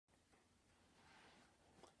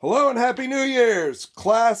Hello and Happy New Year's,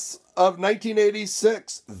 class of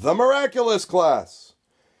 1986, the miraculous class.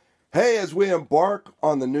 Hey, as we embark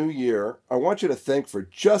on the new year, I want you to think for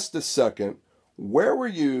just a second, where were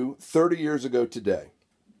you 30 years ago today?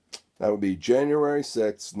 That would be January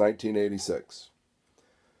 6, 1986.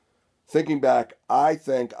 Thinking back, I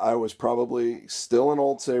think I was probably still in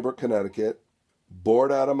Old Saybrook, Connecticut,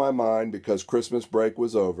 bored out of my mind because Christmas break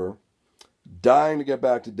was over, dying to get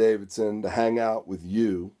back to Davidson to hang out with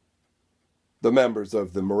you, the members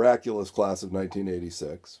of the miraculous class of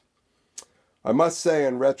 1986. I must say,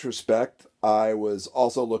 in retrospect, I was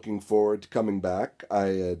also looking forward to coming back. I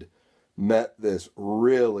had met this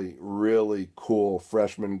really, really cool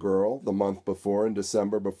freshman girl the month before, in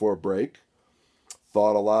December before break.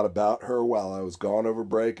 Thought a lot about her while I was gone over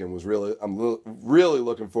break and I'm really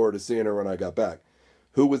looking forward to seeing her when I got back.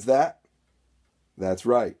 Who was that? That's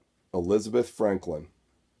right, Elizabeth Franklin.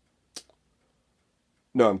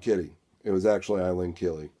 No, I'm kidding. It was actually Eileen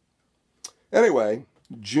Keeley. Anyway,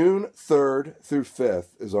 June 3rd through 5th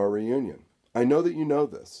is our reunion. I know that you know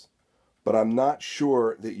this, but I'm not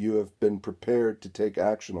sure that you have been prepared to take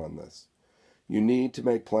action on this. You need to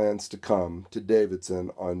make plans to come to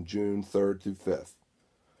Davidson on June 3rd through 5th.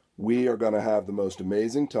 We are going to have the most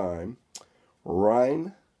amazing time.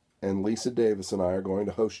 Ryan and Lisa Davis and I are going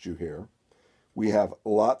to host you here. We have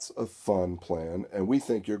lots of fun planned, and we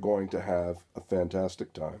think you're going to have a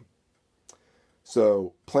fantastic time.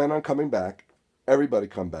 So plan on coming back. Everybody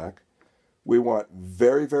come back. We want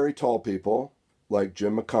very, very tall people like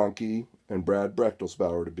Jim McConkey and Brad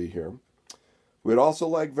Brechtelsbauer to be here. We'd also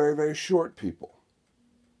like very, very short people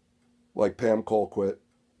like Pam Colquitt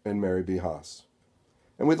and Mary B. Haas.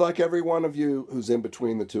 And we'd like every one of you who's in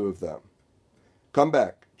between the two of them. Come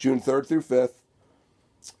back June 3rd through 5th.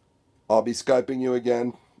 I'll be Skyping you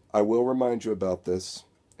again. I will remind you about this.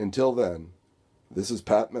 Until then, this is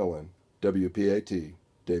Pat Millen, WPAT,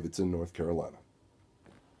 Davidson, North Carolina.